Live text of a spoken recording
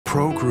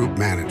Pro Group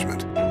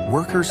Management.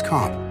 Workers'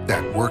 comp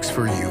that works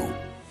for you.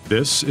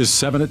 This is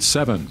 7 at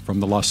 7 from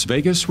the Las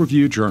Vegas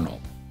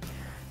Review-Journal.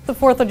 The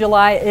 4th of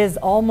July is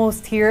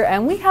almost here,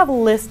 and we have a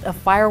list of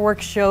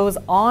fireworks shows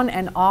on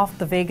and off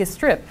the Vegas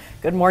Strip.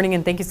 Good morning,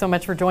 and thank you so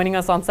much for joining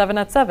us on 7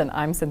 at 7.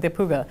 I'm Cynthia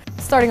Puga.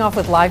 Starting off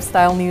with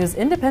lifestyle news,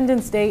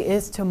 Independence Day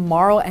is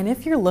tomorrow, and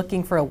if you're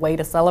looking for a way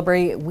to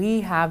celebrate,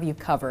 we have you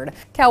covered.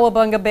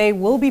 Cowabunga Bay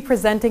will be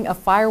presenting a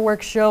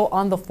fireworks show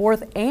on the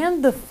 4th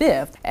and the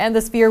 5th, and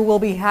the Sphere will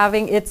be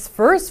having its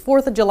first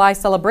 4th of July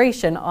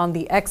celebration on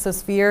the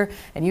Exosphere,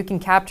 and you can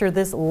capture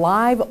this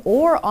live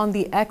or on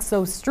the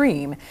Exo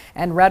stream.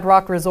 And Red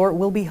Rock Resort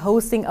will be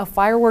hosting a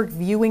firework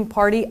viewing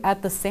party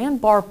at the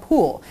Sandbar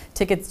Pool.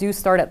 Tickets do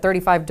start at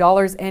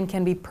 $35 and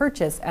can be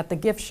purchased at the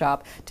gift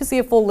shop. To see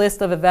a full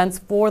list of events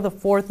for the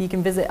 4th, you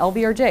can visit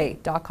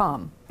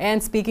lvrj.com.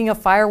 And speaking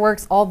of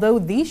fireworks, although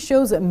these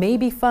shows may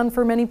be fun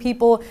for many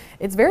people,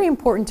 it's very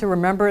important to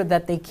remember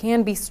that they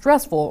can be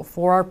stressful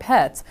for our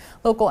pets.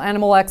 Local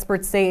animal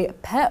experts say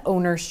pet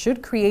owners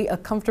should create a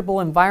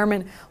comfortable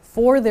environment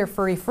for their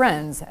furry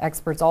friends.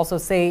 Experts also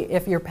say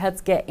if your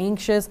pets get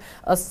anxious,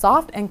 a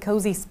soft and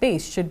cozy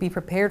space should be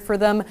prepared for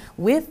them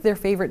with their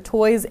favorite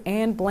toys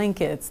and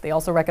blankets. They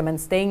also recommend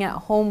staying at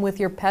home with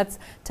your pets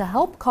to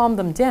help calm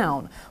them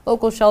down.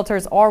 Local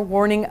shelters are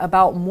warning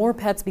about more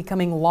pets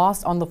becoming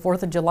lost on the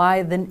 4th of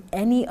July than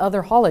any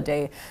other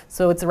holiday,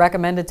 so it's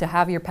recommended to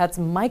have your pets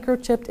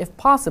microchipped if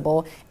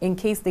possible in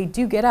case they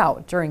do get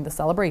out during the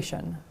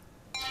celebration.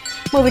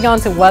 Moving on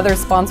to weather,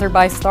 sponsored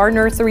by Star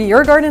Nursery,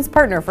 your garden's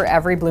partner for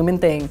every bloomin'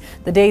 thing.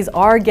 The days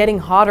are getting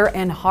hotter,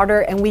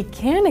 and we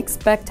can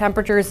expect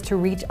temperatures to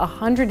reach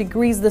 100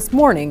 degrees this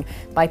morning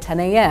by 10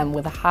 a.m.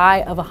 with a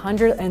high of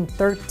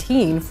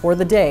 113 for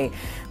the day.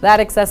 That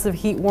excessive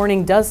heat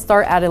warning does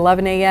start at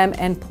 11 a.m.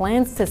 and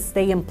plans to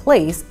stay in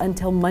place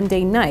until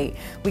Monday night.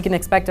 We can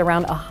expect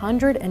around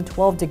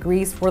 112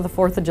 degrees for the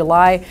 4th of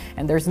July,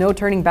 and there's no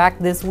turning back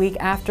this week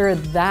after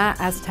that,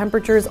 as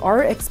temperatures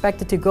are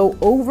expected to go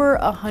over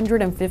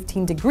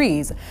 115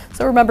 degrees.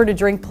 So remember to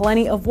drink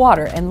plenty of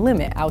water and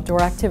limit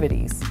outdoor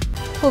activities.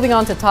 Moving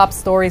on to top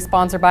stories,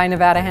 sponsored by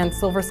Nevada Hand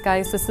Silver Sky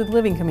Assisted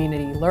Living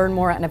Community. Learn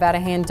more at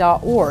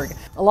nevadahand.org.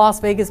 A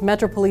Las Vegas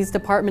Metro Police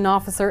Department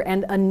officer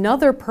and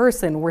another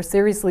person were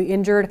seriously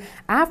injured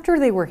after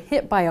they were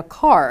hit by a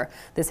car.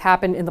 This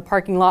happened in the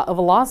parking lot of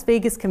a Las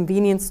Vegas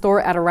convenience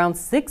store at around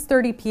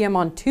 6:30 p.m.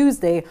 on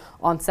Tuesday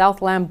on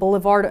Southland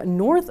Boulevard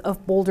north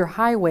of Boulder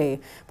Highway.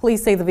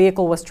 Police say the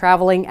vehicle was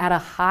traveling at a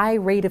high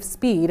rate of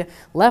speed,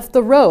 left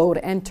the road,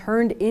 and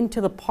turned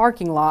into the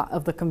parking lot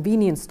of the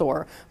convenience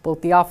store.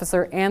 Both the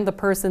officer and the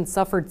person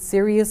suffered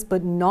serious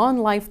but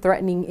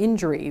non-life-threatening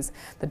injuries.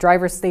 The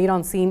driver stayed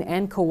on scene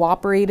and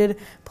cooperated.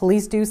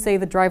 Police do say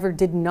the driver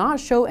did not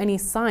show any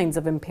signs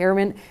of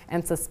impairment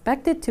and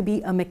suspected to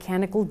be a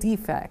mechanical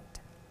defect.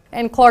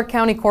 And Clark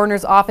County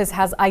Coroner's Office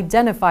has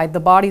identified the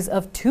bodies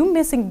of 2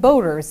 missing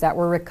boaters that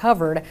were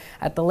recovered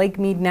at the Lake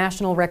Mead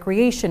National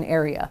Recreation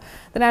Area.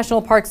 The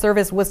National Park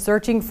Service was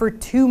searching for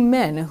 2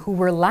 men who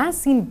were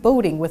last seen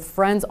boating with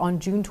friends on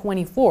June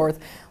 24th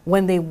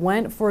when they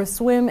went for a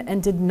swim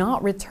and did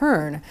not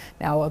return.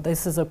 Now,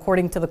 this is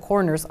according to the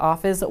Coroner's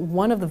Office.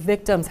 One of the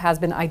victims has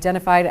been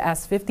identified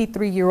as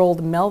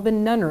 53-year-old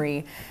Melvin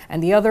Nunnery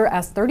and the other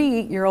as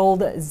 38-year-old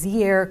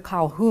Zier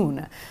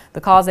Calhoun. The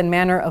cause and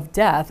manner of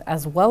death,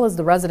 as well as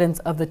the residence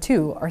of the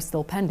 2, are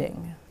still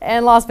pending.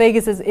 And Las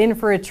Vegas is in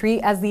for a treat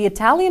as the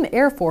Italian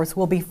Air Force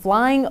will be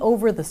flying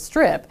over the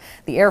Strip.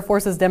 The Air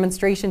Force's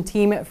demonstration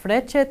team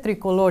Frecce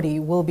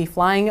Tricolori will be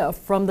flying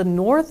from the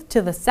north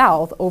to the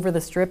south over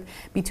the Strip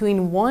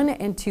between 1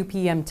 and 2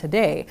 p.m.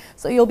 today.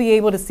 So you'll be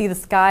able to see the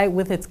sky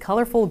with its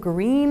colorful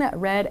green,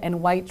 red,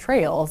 and white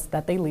trails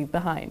that they leave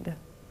behind.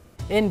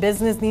 In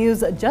business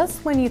news,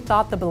 just when you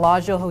thought the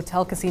Bellagio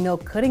Hotel Casino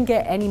couldn't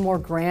get any more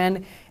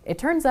grand, it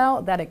turns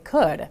out that it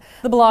could.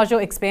 The Bellagio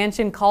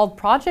expansion, called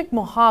Project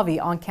Mojave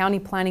on county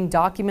planning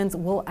documents,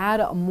 will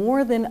add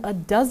more than a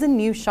dozen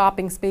new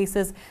shopping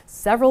spaces,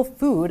 several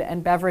food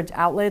and beverage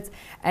outlets,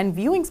 and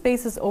viewing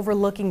spaces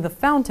overlooking the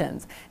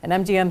fountains. An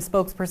MGM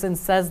spokesperson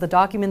says the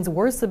documents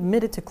were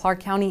submitted to Clark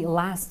County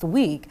last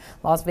week.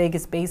 Las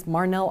Vegas-based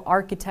Marnell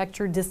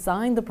Architecture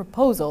designed the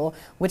proposal,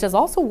 which has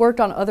also worked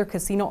on other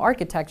casino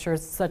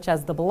architectures such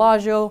as the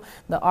Bellagio,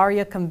 the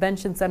Aria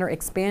Convention Center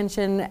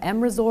expansion,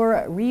 M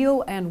Resort,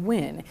 Rio, and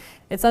Wynn.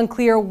 It's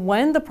unclear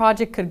when the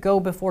project could go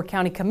before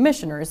county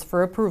commissioners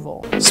for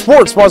approval.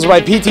 Sports sponsored by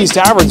PT's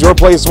Taverns, your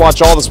place to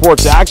watch all the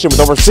sports action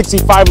with over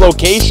 65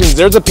 locations.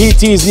 There's a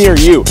PT's near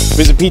you.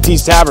 Visit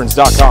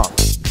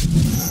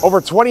ptstavern.com. Over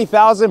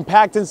 20,000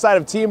 packed inside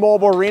of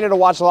T-Mobile Arena to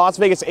watch Las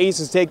Vegas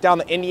Aces take down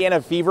the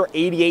Indiana Fever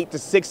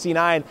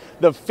 88-69,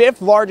 the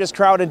 5th largest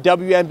crowd in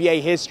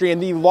WNBA history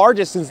and the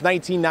largest since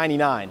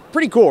 1999.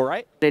 Pretty cool,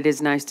 right? It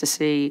is nice to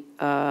see,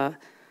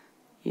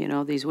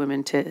 these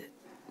women to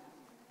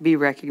be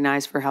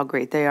recognized for how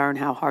great they are and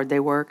how hard they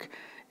work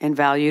and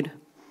valued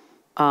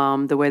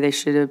the way they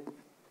should have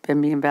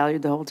them being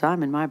valued the whole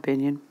time, in my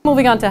opinion.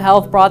 Moving on to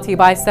health, brought to you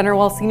by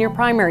Centerwell Senior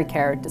Primary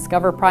Care.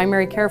 Discover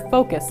primary care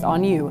focused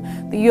on you.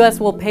 The U.S.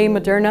 will pay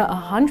Moderna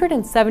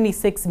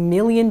 $176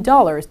 million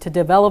to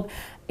develop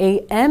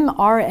a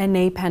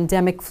mRNA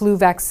pandemic flu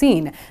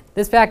vaccine.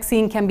 This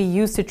vaccine can be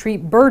used to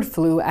treat bird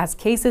flu as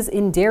cases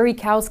in dairy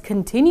cows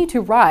continue to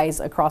rise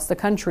across the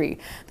country.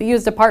 The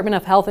U.S. Department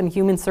of Health and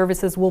Human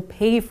Services will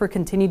pay for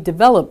continued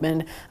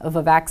development of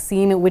a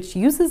vaccine which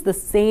uses the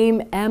same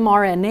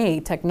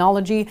mRNA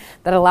technology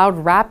that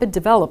allowed rapid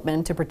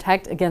development to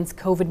protect against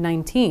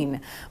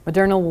COVID-19.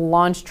 Moderna will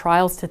launch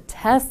trials to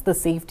test the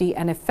safety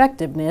and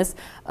effectiveness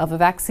of a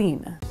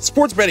vaccine.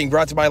 Sports betting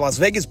brought to you by Las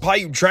Vegas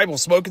Paiute Tribal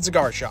Smoke and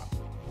Cigar Shop.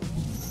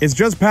 It's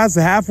just past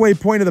the halfway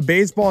point of the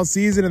baseball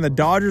season, and the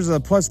Dodgers are the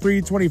plus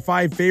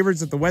 325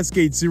 favorites at the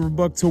Westgate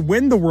Superbook to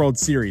win the World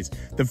Series.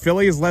 The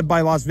Phillies, led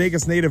by Las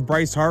Vegas native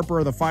Bryce Harper,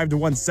 are the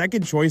 5-1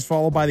 second choice,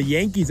 followed by the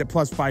Yankees at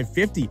plus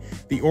 550.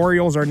 The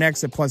Orioles are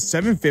next at plus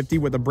 750,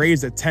 with the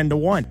Braves at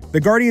 10-1.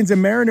 The Guardians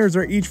and Mariners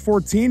are each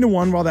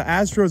 14-1, while the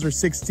Astros are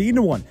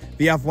 16-1.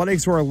 The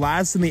Athletics, who are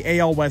last in the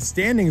AL West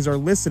standings, are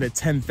listed at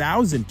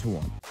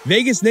 10,000-1.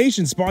 Vegas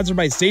Nation, sponsored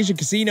by Station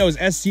Casinos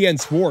STN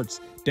Sports.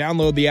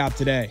 Download the app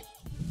today.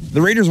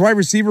 The Raiders wide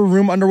receiver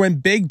room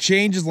underwent big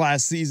changes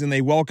last season.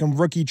 They welcomed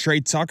rookie Trey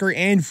Tucker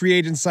and free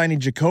agent signing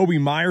Jacoby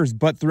Myers,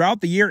 but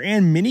throughout the year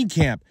and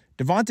minicamp,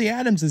 Devontae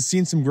Adams has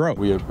seen some growth.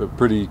 We have a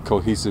pretty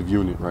cohesive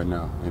unit right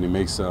now, and it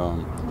makes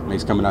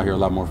coming out here a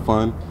lot more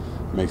fun,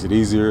 makes it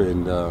easier,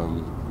 and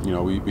you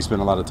know, we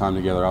spend a lot of time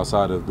together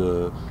outside of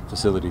the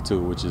facility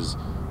too, which is,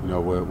 you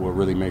know, what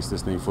really makes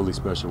this thing fully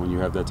special when you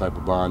have that type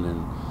of bond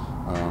and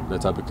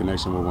that type of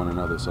connection with one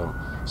another. So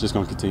it's just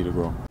going to continue to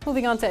grow.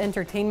 Moving on to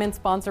entertainment,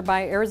 sponsored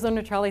by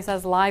Arizona Charlie's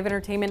has live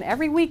entertainment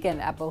every weekend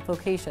at both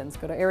locations.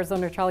 Go to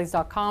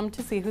ArizonaCharlies.com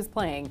to see who's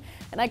playing.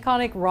 An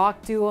iconic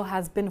rock duo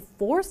has been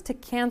forced to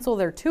cancel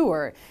their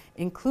tour,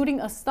 including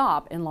a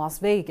stop in Las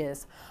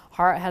Vegas.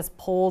 Heart has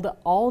pulled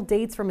all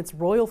dates from its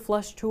Royal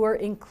Flush tour,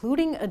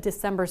 including a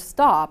December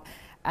stop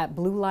at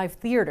Blue Live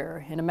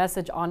Theater. In a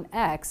message on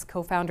X,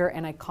 co-founder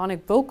and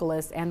iconic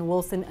vocalist Ann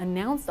Wilson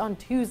announced on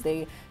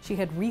Tuesday she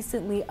had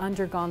recently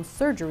undergone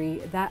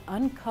surgery that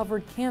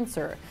uncovered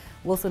cancer.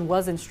 Wilson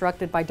was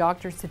instructed by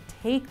doctors to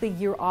take the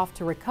year off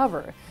to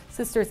recover.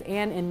 Sisters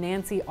Ann and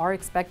Nancy are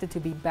expected to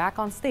be back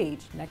on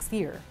stage next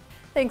year.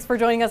 Thanks for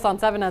joining us on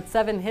 7 at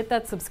 7. Hit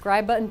that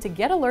subscribe button to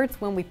get alerts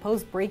when we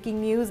post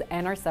breaking news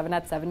and our 7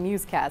 at 7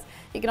 newscast.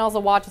 You can also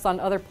watch us on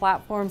other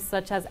platforms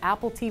such as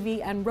Apple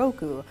TV and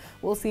Roku.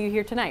 We'll see you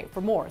here tonight for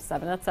more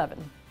 7 at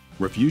 7.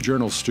 Review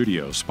Journal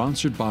Studio,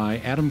 sponsored by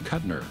Adam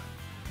Kuttner.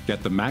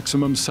 Get the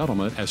maximum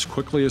settlement as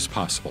quickly as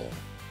possible.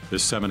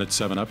 This 7 at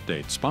 7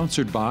 update,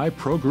 sponsored by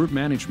Pro Group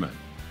Management.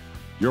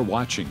 You're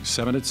watching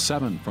 7 at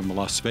 7 from the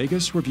Las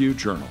Vegas Review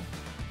Journal.